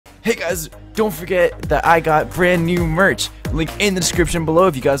Hey guys, don't forget that I got brand new merch. Link in the description below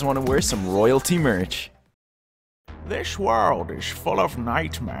if you guys want to wear some royalty merch. This world is full of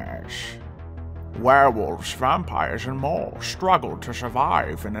nightmares. Werewolves, vampires, and more struggle to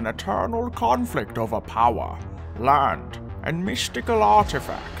survive in an eternal conflict over power, land, and mystical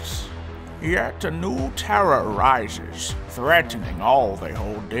artifacts. Yet a new terror rises, threatening all they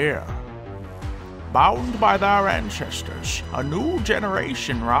hold dear. Bound by their ancestors, a new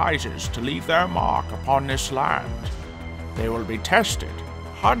generation rises to leave their mark upon this land. They will be tested,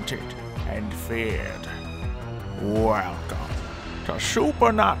 hunted, and feared. Welcome to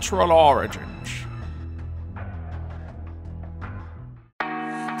Supernatural Origins.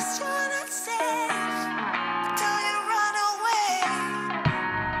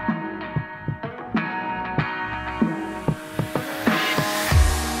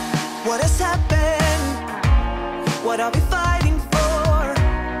 What has happened? What are we fighting for?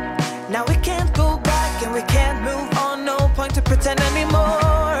 Now we can't go back and we can't move on. No point to pretend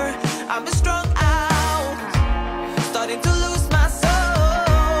anymore. I've been strung out, starting to lose my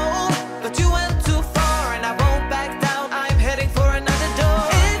soul. But you went too far and I won't back down. I'm heading for another door.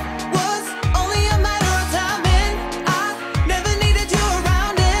 It was only a matter of timing. I never needed you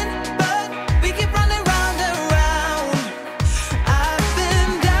around it, but we keep running round and round. I've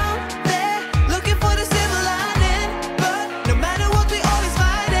been down there looking for the silver lining, but no matter what we always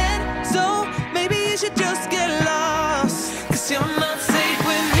fighting. So maybe you should just get lost, 'cause you're not safe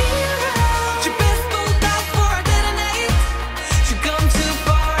with me around. You best move out before I detonate. You come too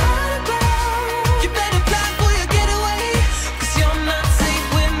far out of bounds. You better plan for your getaway, 'cause you're not safe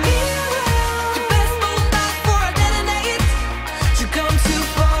with me around. You best move out before I detonate. You come too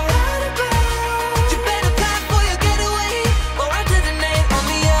far out of bounds. You better plan for your getaway, or I detonate on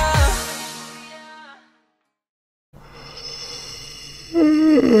the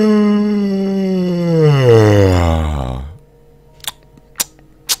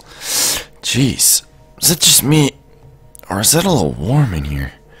Jeez, is it just me, or is it a little warm in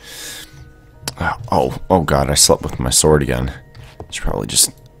here? Oh god, I slept with my sword again. Should probably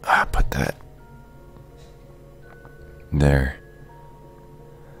just put that there.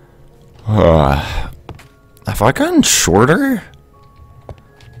 Have I gotten shorter?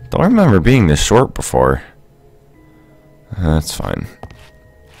 Don't remember being this short before. That's fine.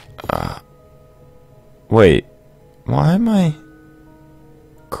 Wait, why am I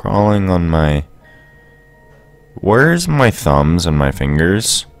crawling on my... Where's my thumbs and my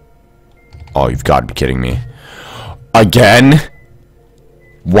fingers? Oh, you've got to be kidding me. Again?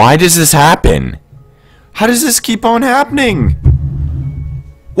 Why does this happen? How does this keep on happening?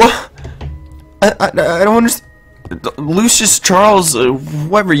 What? I don't understand. Lucius Charles,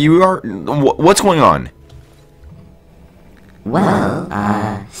 whoever you are, what's going on? Well,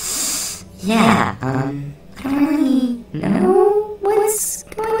 yeah, I don't really know what's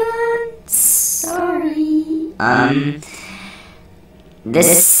going on. Sorry.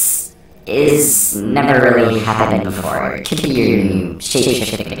 This is never really happened before. It could be your new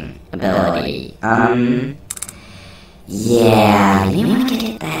shape-shifting ability. Yeah, you want to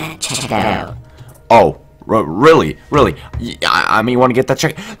get that checked out. Oh, really? Really? I mean, you want to get that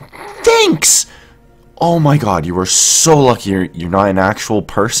checked? Thanks! Oh my god, you are so lucky you're not an actual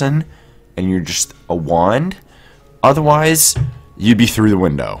person, and you're just a wand. Otherwise, you'd be through the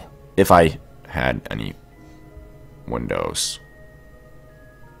window, if I had any windows.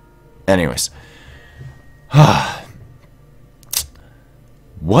 Anyways.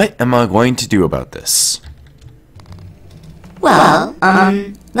 What am I going to do about this? Well,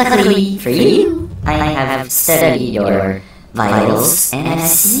 luckily for you, I have studied your vitals and have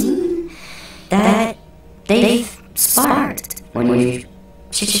seen that they've sparked when you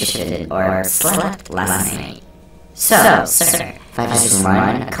shifted or slept last night. So, sir, if I just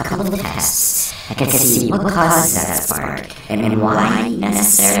run a couple of tests, I can see what causes that spark, and why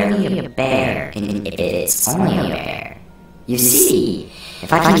necessarily a bear, and if it's only a bear. You see,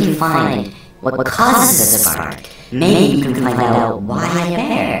 if I can find what causes the spark, maybe you can find out why a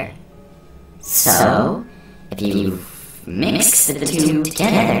bear. So, if you mix the two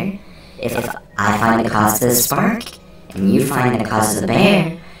together, if I find the cause of the spark, and you find the cause of the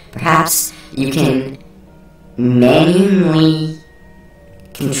bear, perhaps you can manually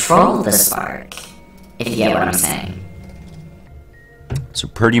control the spark, if you get what I'm saying. So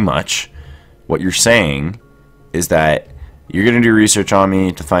pretty much, what you're saying is that you're going to do research on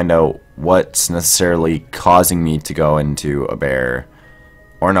me to find out what's necessarily causing me to go into a bear.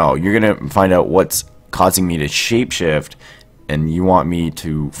 Or no, you're going to find out what's causing me to shapeshift, and you want me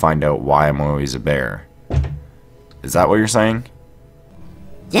to find out why I'm always a bear. Is that what you're saying?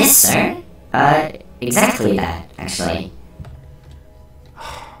 Yes, sir. Exactly that, actually.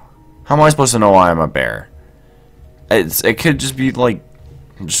 How am I supposed to know why I'm a bear? It could just be like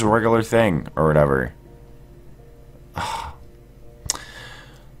just a regular thing or whatever. How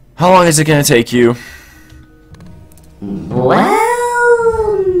long is it gonna take you?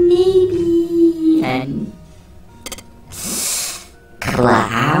 Well, maybe a couple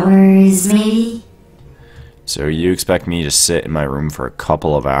of hours, maybe? So you expect me to sit in my room for a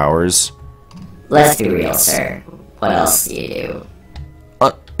couple of hours? Let's be real, sir. What else do you do?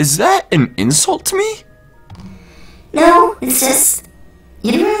 Is that an insult to me? No, it's just...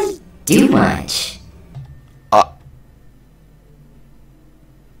 you don't really do much.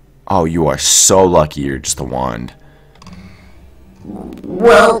 Oh, you are so lucky you're just a wand.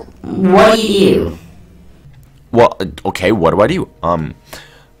 Well, what do you do? Well, okay, what do I do? Well,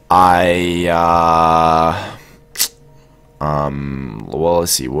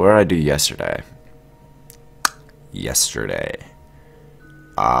 let's see, what did I do yesterday?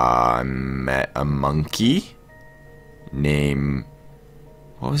 I met a monkey named,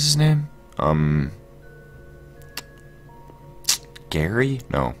 what was his name? Gary?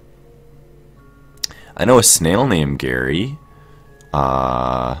 No. I know a snail named Gary.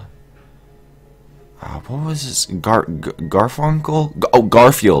 What was his, Garfunkel? Oh,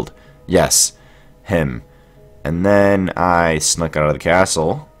 Garfield. Yes, him. And then I snuck out of the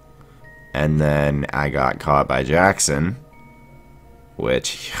castle. And then I got caught by Jackson.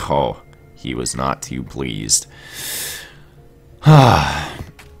 Which, oh, he was not too pleased.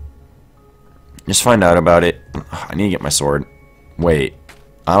 Just find out about it. I need to get my sword. Wait,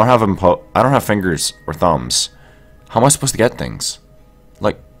 I don't have I don't have fingers or thumbs. How am I supposed to get things?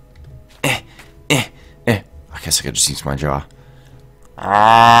 Like, I guess I could just use my jaw.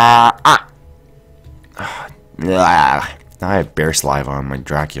 I have bear saliva on my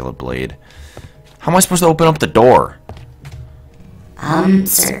Dracula blade. How am I supposed to open up the door?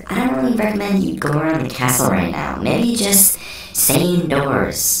 Sir, I don't really recommend you go around the castle right now. Maybe just stay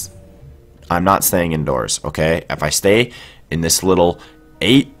indoors. I'm not staying indoors, okay? If I stay in this little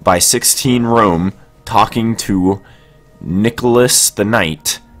 8x16 room talking to Nicholas the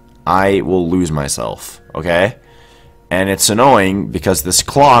Knight, I will lose myself, okay? And it's annoying because this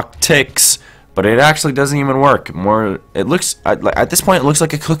clock ticks, but it actually doesn't even work. It looks, at this point, it looks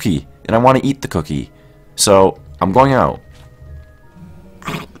like a cookie, and I want to eat the cookie. So, I'm going out.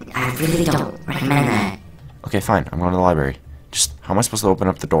 I really don't recommend that. Okay, fine. I'm going to the library. Just, how am I supposed to open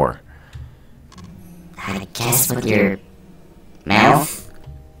up the door? I guess with your mouth?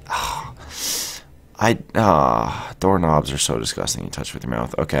 Doorknobs are so disgusting. You touch with your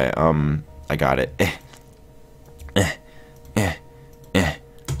mouth. Okay, I got it. Yeah.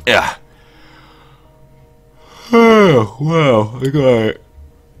 Oh, wow, I got it.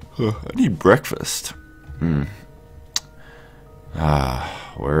 I need breakfast.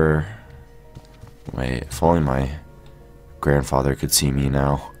 Wait, if only my grandfather could see me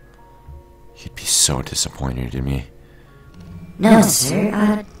now. He'd be so disappointed in me. No,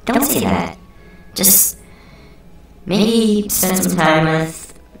 sir, don't say that. Just maybe spend some time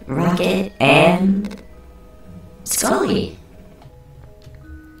with Rocket and Scully.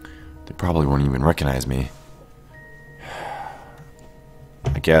 They probably won't even recognize me.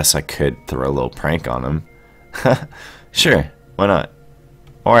 I guess I could throw a little prank on them. Sure, why not?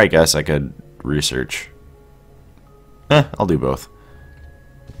 Or I guess I could research. I'll do both.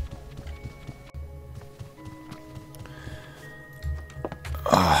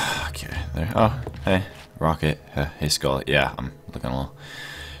 Okay, there. Oh, hey, Rocket. Hey, Skull. Yeah, I'm looking a little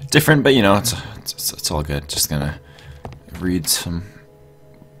different, but you know, it's all good. Just gonna read some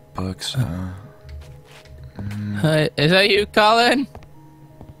books. Is that you, Colin?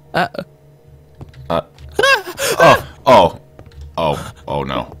 Oh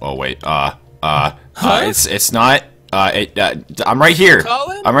no. Oh wait. It's not. I'm right here.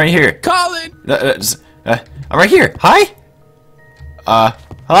 Colin? I'm right here. Colin! I'm right here. Hi.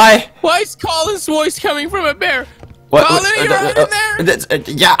 Hi. Why is Colin's voice coming from a bear? What? Colin, are you right in there?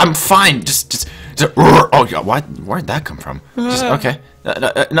 Yeah, I'm fine. Just. Oh yeah. Where'd that come from? Just, okay.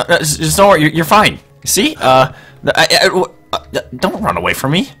 No, just don't worry. You're fine. See? Don't run away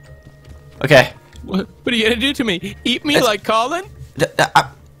from me. Okay. What are you gonna do to me? Eat me like Colin?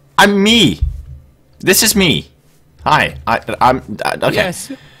 I'm me. This is me. Hi. I'm. Okay. Yes.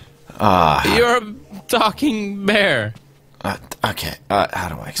 You're a talking bear. Okay. How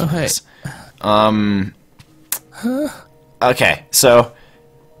do I explain this? Okay. So,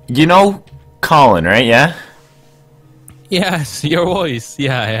 you know Colin, right? Yeah. Yes, your voice.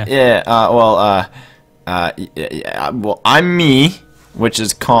 Yeah. Yeah. Well, I'm me, which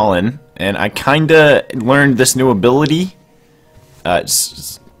is Colin, and I kinda learned this new ability.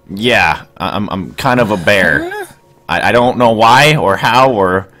 Yeah, I'm kind of a bear. I don't know why or how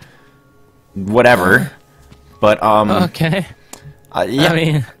or whatever, but Okay. yeah. I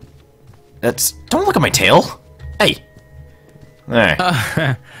mean, Don't look at my tail. Hey. There.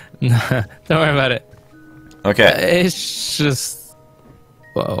 no, don't worry about it. Okay. It's just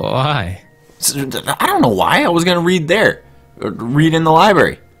why? I don't know why. I was gonna read there, read in the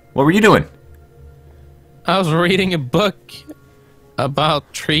library. What were you doing? I was reading a book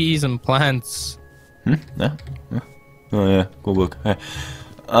about trees and plants. No. Oh yeah, cool book. Hey.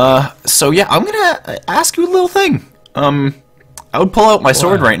 So yeah, I'm gonna ask you a little thing. I would pull out my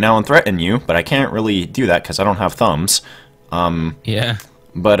sword right now and threaten you, but I can't really do that because I don't have thumbs. Yeah.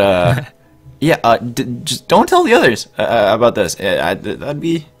 But yeah. Just don't tell the others about this. That'd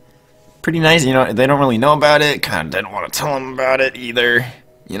be pretty nice. You know, they don't really know about it. Kind of didn't want to tell them about it either.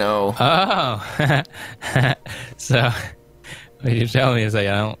 You know. Oh. So what you're telling me is like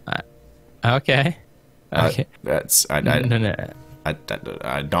okay. Okay. That's No.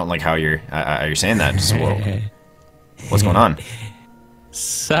 I don't like how you're saying that. Just, what's going on?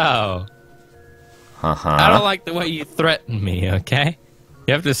 So, Uh-huh. I don't like the way you threaten me, okay?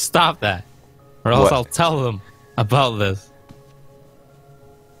 You have to stop that, or else What? I'll tell them about this.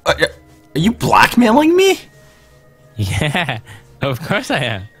 Are you blackmailing me? Yeah, of course I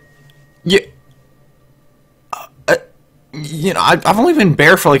am. You know, I've only been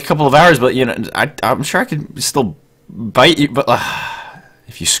bare for like a couple of hours, but you know, I'm sure I could still bite you. But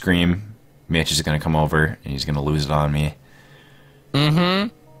if you scream, Mitch is gonna come over and he's gonna lose it on me. Mm-hmm.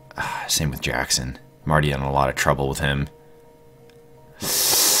 Same with Jackson. I'm already in a lot of trouble with him.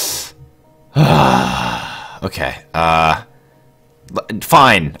 Okay.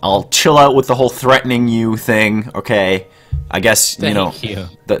 Fine. I'll chill out with the whole threatening you thing. Okay. I guess you know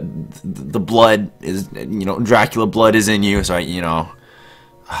the blood is, you know, Dracula blood is in you, so you're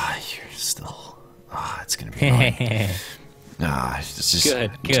still it's gonna be annoying. It's just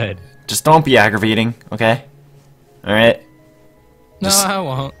Good. Just don't be aggravating, okay? All right. No, I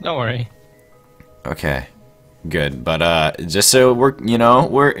won't. Don't worry. Okay. Good, but just so we're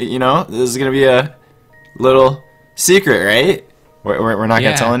this is gonna be a little secret, right? We're not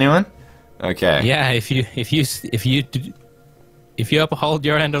gonna tell anyone. Okay. Yeah, if you uphold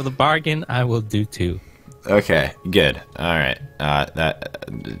your end of the bargain, I will do too. Okay, good. All right,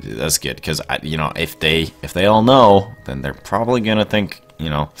 that's good because you know, if they all know, then they're probably gonna think, you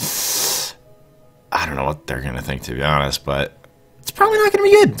know, I don't know what they're gonna think, to be honest, but it's probably not gonna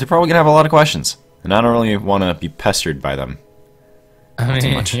be good. They're probably gonna have a lot of questions, and I don't really want to be pestered by them. I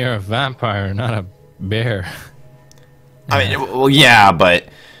mean, you're a vampire, not a bear. I mean, well, yeah, but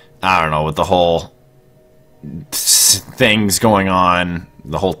I don't know, with the whole things going on,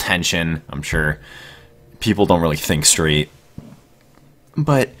 the whole tension, I'm sure people don't really think straight.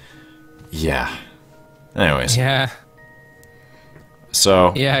 But yeah. Anyways. Yeah.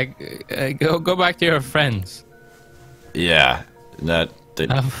 So. Yeah, go back to your friends. Yeah.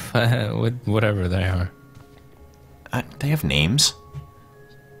 With whatever they are. They have names?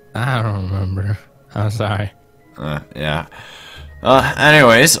 I don't remember. I'm sorry. Yeah.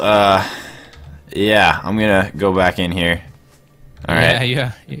 Anyways, yeah, I'm gonna go back in here. All right.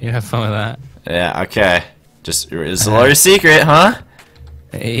 Yeah, you have fun with that. Yeah, okay. Just, it's a little secret, huh?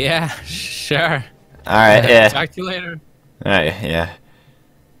 Yeah, sure. Alright, yeah. Talk to you later. Alright, yeah.